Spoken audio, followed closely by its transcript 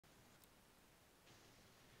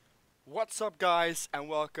What's up, guys, and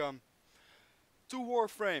welcome to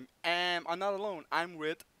Warframe. And I'm not alone. I'm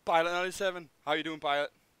with Pilot97. How you doing, Pilot?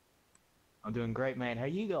 I'm doing great, man. How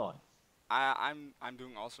you going? I'm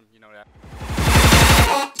doing awesome. You know that.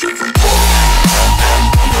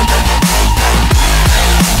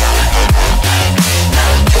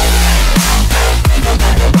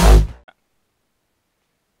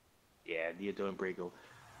 Yeah, you're doing pretty cool.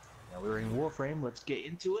 Now we're in Warframe. Let's get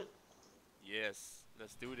into it. Yes,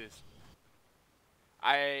 let's do this.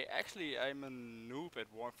 I'm a noob at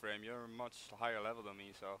Warframe. You're a much higher level than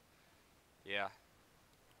me, so yeah.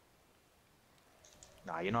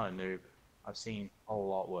 Nah, you're not a noob. I've seen a whole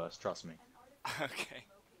lot worse. Trust me. Okay.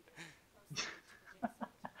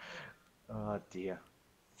 Oh dear.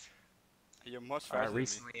 You're much faster than me.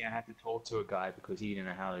 Recently I had to talk to a guy because he didn't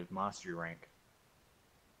know how to mastery rank.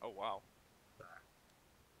 Oh wow.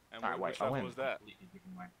 And Wait, which I level went was that? completely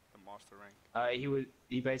different way. The master rank.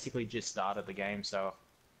 He basically just started the game, so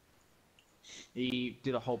he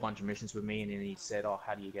did a whole bunch of missions with me, and then he said, "Oh,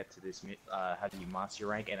 how do you get to this? How do you master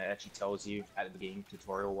rank?" And it actually tells you at the beginning,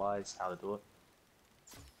 tutorial-wise, how to do it.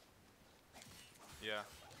 Yeah.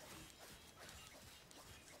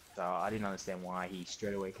 So I didn't understand why he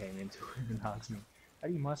straight away came into it and asked me, "How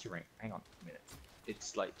do you master rank?" Hang on a minute.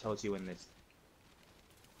 It's like tells you in this.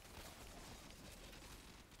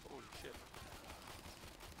 Holy shit.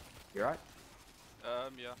 You right?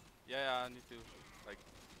 Yeah. Yeah, I need to, like...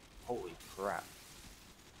 Holy crap!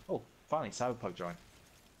 Oh, finally, Cyberpunk joined.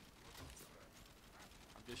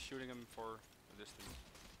 I'm just shooting him for a distance.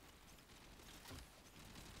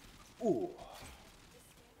 Ooh,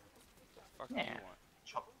 Fuck do yeah. you want?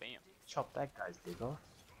 Chop, Bam. chop that guy's dick off.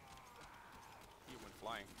 He went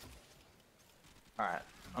flying. All right,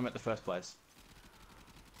 I'm at the first place.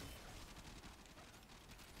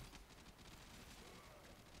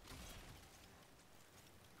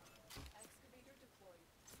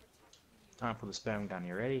 Time for the sperm gun.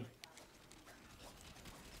 You ready?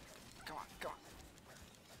 Come on, come on.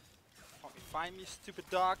 Want me find me, stupid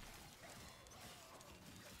dog?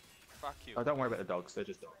 Fuck you. Oh, don't worry about the dogs. They're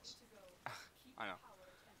just dogs. I know.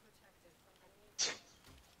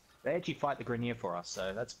 They actually fight the Grenier for us,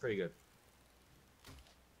 so that's pretty good.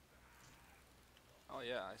 Oh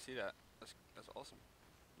yeah, I see that. That's awesome.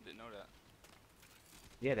 Didn't know that.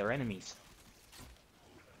 Yeah, they're enemies.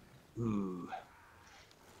 Ooh.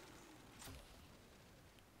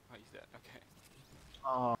 Oh, he's dead.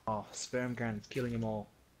 Okay. Oh, sperm gun killing them all.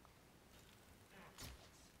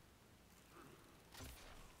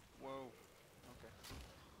 Whoa. Okay.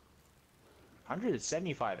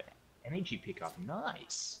 175 energy pickup.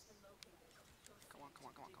 Nice. Come on, come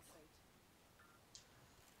on, come on,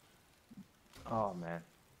 come Oh man.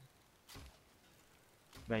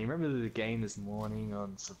 Man, you remember the game this morning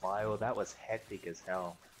on survival? That was hectic as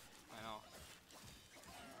hell. on. I know.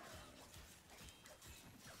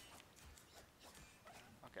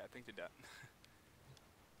 Okay, I think they're dead.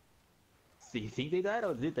 Do you think they died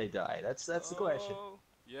or did they die? That's the question. Oh.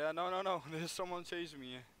 Yeah, no. There's someone chasing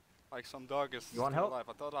me. Like some dog is You want still help? alive.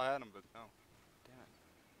 I thought I had him, but no. Damn it.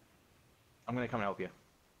 I'm gonna come and help you.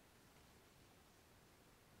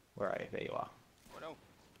 Where are you? There you are. Oh no.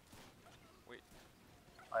 Wait,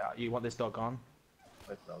 Oh, yeah, you want this dog gone?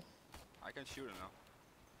 Where's the dog? I can shoot him now.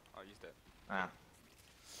 Oh, he's dead. Ah.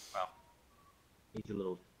 Well. He's a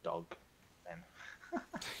little dog, then.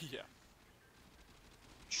 Yeah.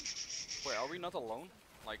 Wait, are we not alone?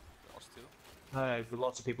 Like, us two?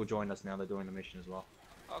 Lots of people joined us now. They're doing the mission as well.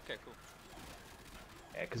 Okay, cool.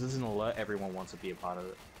 Yeah, because this is an alert. Everyone wants to be a part of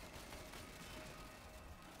it.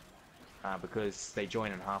 Because they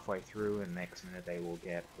join in halfway through, and next minute they will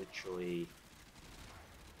get literally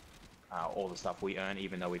all the stuff we earn,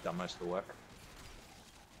 even though we've done most of the work.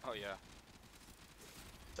 Oh yeah.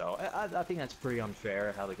 So I think that's pretty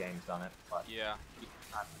unfair how the game's done it. But Yeah.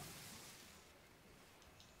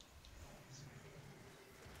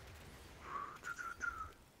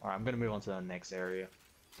 Alright, I'm gonna move on to the next area.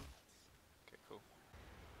 Okay, cool.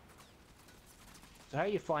 So how are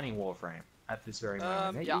you finding Warframe at this very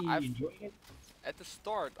moment? Yeah, Are you enjoying it? At the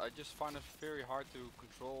start, I just find it very hard to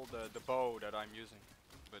control the bow that I'm using.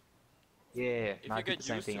 But Yeah, if no, I you did get the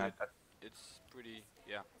same used thing. to it, it's pretty,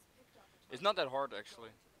 yeah. It's not that hard, actually.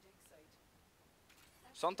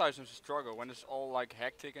 Sometimes it's a struggle when it's all like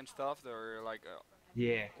hectic and stuff. There are like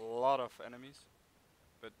Yeah, a lot of enemies.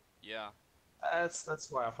 But yeah, that's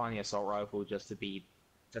why I find the assault rifle just to be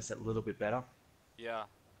just a little bit better. yeah.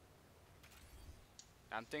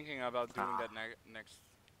 I'm thinking about doing that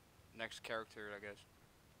next character, I guess.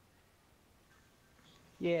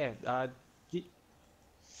 Yeah,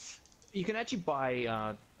 you can actually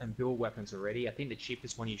buy and build weapons already. I think the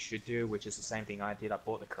cheapest one you should do, which is the same thing I did, I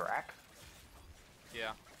bought the Karak.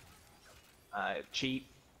 Yeah. Cheap,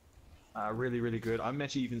 really, really good. I'm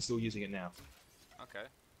actually even still using it now. Okay.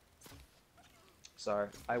 So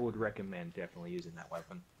I would recommend definitely using that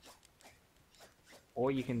weapon.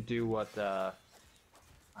 Or you can do what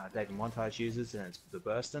David Montage uses, and it's the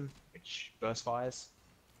Burstin, which burst fires.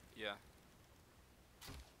 Yeah.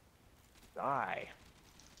 Die.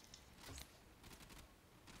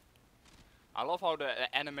 I love how the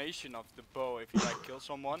animation of the bow, if you like kill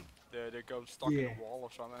someone, they go stuck in a wall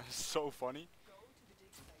or something. It's so funny.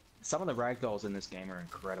 Some of the ragdolls in this game are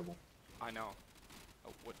incredible. I know.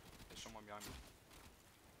 Oh, what? There's someone behind me.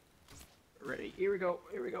 Ready? Here we go.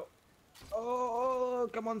 Here we go. Oh,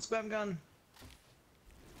 come on, spam gun.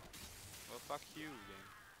 Well, fuck you,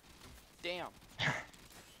 game. Damn.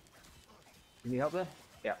 You need help there?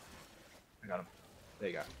 Yeah. I got him. There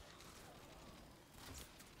you go.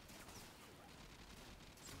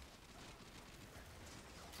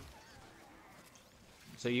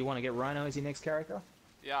 So you want to get Rhino as your next character?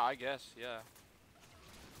 Yeah, I guess. Yeah.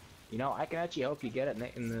 You know, I can actually help you get it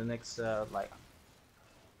in the next, like...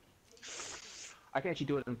 I can actually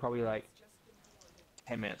do it in probably, like,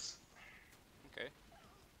 10 minutes. Okay.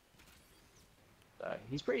 So,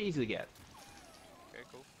 he's pretty easy to get. Okay,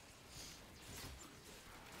 cool.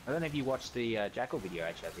 I don't know if you watched the Jackal video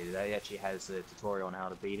actually I did. They actually has a tutorial on how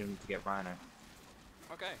to beat him to get Rhino.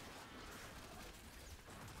 Okay.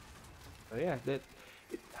 So yeah,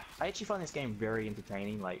 I actually find this game very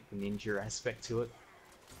entertaining, like the ninja aspect to it.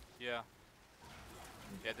 Yeah.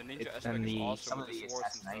 Yeah, the ninja aspect And is awesome. some of with the swords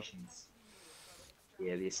and stuff. assassinations.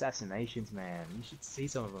 Yeah, the assassinations, man. You should see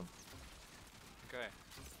some of them. Okay.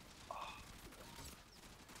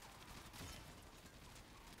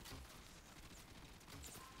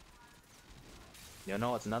 You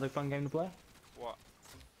know what's another fun game to play? What?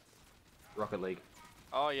 Rocket League.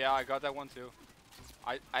 Oh yeah, I got that one too.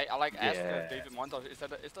 I like asked Yeah. David Montage, is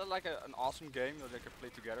that like an awesome game that they could play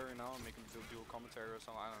together, you know, and make them do dual commentary or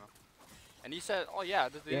something, I don't know. And he said, oh yeah,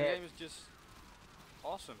 the game is just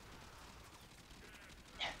awesome.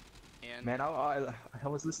 And Man, I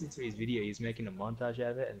was listening to his video. He's making a montage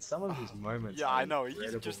out of it, and some of his moments. yeah, are I know. He's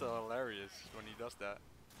incredible. just hilarious when he does that.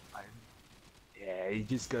 Yeah, he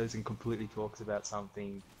just goes and completely talks about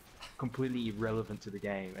something completely irrelevant to the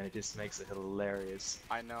game, and it just makes it hilarious.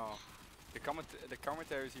 I know. The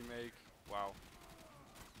commentaries he make, wow.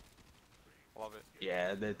 Love it.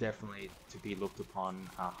 Yeah, they're definitely to be looked upon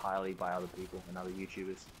highly by other people and other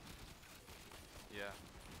YouTubers. Yeah.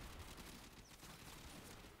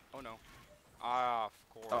 Oh no. Ah, of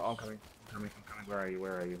course. Oh, I'm coming. I'm coming. I'm coming. Where are you?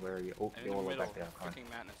 Where are you? Where are you? Oh, And you're in all the the way middle, back there. I'm fucking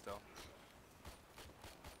madness though.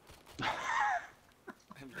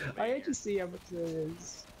 coming. I hate to see how much it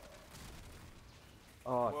is.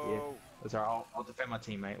 Oh, Whoa. yeah. That's alright. I'll defend my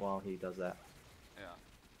teammate while he does that. Yeah.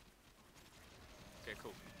 Okay,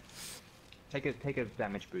 cool. Take a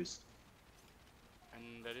damage boost.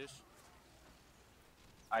 And that is?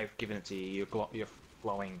 I've given it to you. You're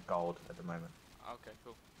glowing gold at the moment. Okay,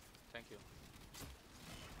 cool. Thank you.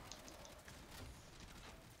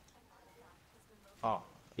 Oh,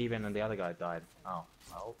 even the other guy died. Oh,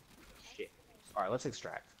 shit. Alright, let's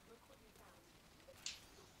extract.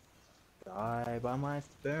 Die by my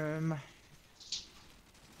sperm.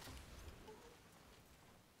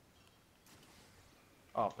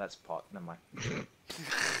 Oh, that's pot. Never mind.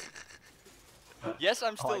 Yes,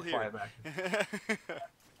 I'm still like, fire here. back.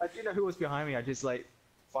 I didn't know who was behind me. I just like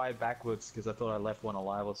fired backwards because I thought I left one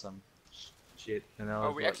alive or some shit. And then I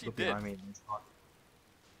was we like, actually look did. behind me and it's not.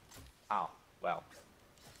 Ow. Well.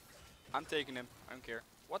 I'm taking him. I don't care.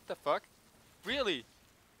 What the fuck? Really?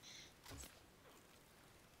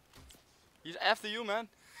 He's after you, man.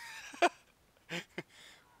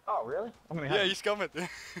 Oh, really? I'm gonna Yeah, he's coming.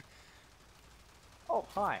 Oh,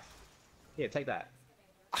 hi. Here, take that.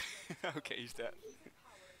 Okay, he's dead.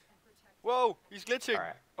 Whoa, he's glitching.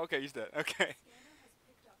 Alright. Okay, he's dead. Okay.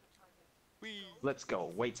 Wee. Let's go.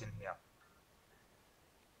 Wait's in here.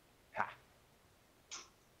 Ha.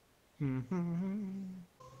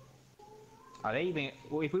 Are they even?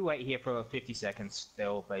 Well, if we wait here for 50 seconds,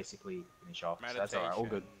 they'll basically finish off. So that's alright. All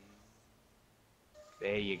good.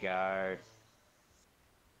 There you go.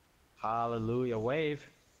 Hallelujah. Wave.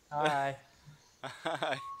 Hi.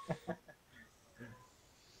 Hi.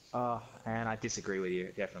 Oh, and I disagree with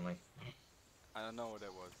you, definitely. I don't know what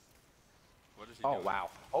that was. What is he Oh, doing? wow.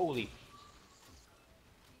 Holy.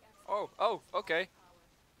 Oh, okay.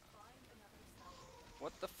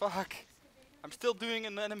 What the fuck? I'm still doing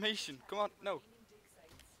an animation. Come on, no.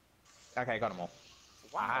 Okay, got them all.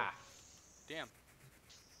 Wow. Ah. Damn.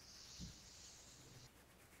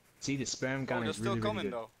 See, the sperm Oh, gun they're is still really, coming really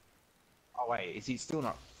good. though. Oh wait, is he still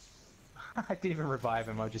not? I didn't even revive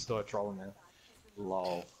him. I just started trolling him.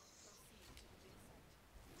 Lol.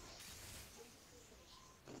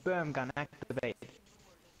 Sperm gun activate.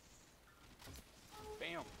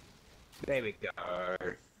 Bam. There we go.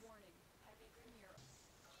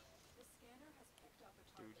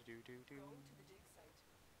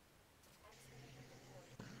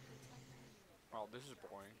 Well, this is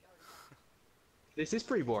boring. This is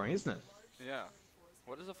pretty boring, isn't it? Yeah.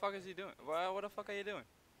 What the fuck is he doing? What the fuck are you doing?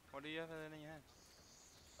 What do you have in your hand?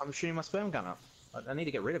 I'm shooting my sperm gun up. I need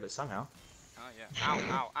to get rid of it somehow. Oh yeah. Ow,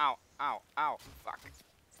 ow, ow, ow, ow. Fuck.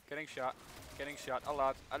 Getting shot. Getting shot. A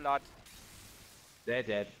lot. A lot. They're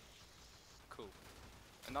dead. Cool.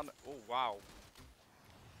 Another. Oh wow.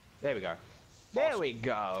 There we go. There we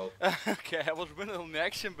go. Okay, I was winning on the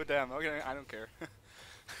action, but damn. Okay, I don't care.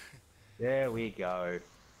 There we go.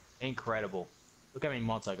 Incredible. Look how many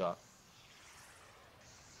mods I got.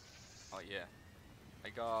 Oh yeah. I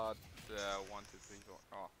got 1, 2, 3, 4.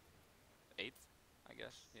 Oh, 8, I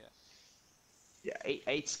guess. Yeah. Yeah,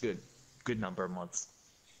 eight's good. Good number of mods.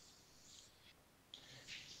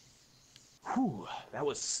 Whew, that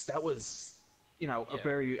was, you know, a Yeah.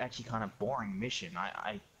 very actually kind of boring mission.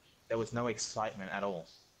 There was no excitement at all.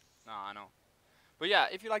 No, I know. But yeah,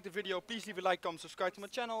 if you like the video, please leave a like, comment, subscribe to my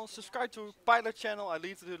channel, subscribe to Pilot channel. I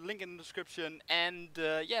leave the link in the description. And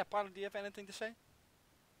yeah, Pilot, do you have anything to say?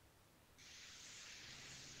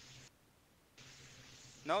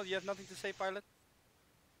 No, you have nothing to say, Pilot?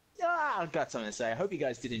 Yeah, I've got something to say. I hope you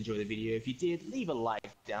guys did enjoy the video. If you did, leave a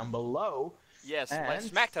like down below. Yes, And let's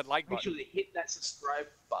smack that like button. make sure to hit that subscribe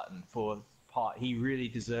button for Pot. He really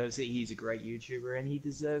deserves it. He's a great YouTuber and he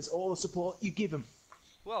deserves all the support you give him.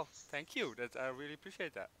 Well, thank you. I really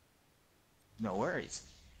appreciate that. No worries.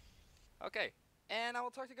 Okay, and I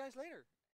will talk to you guys later.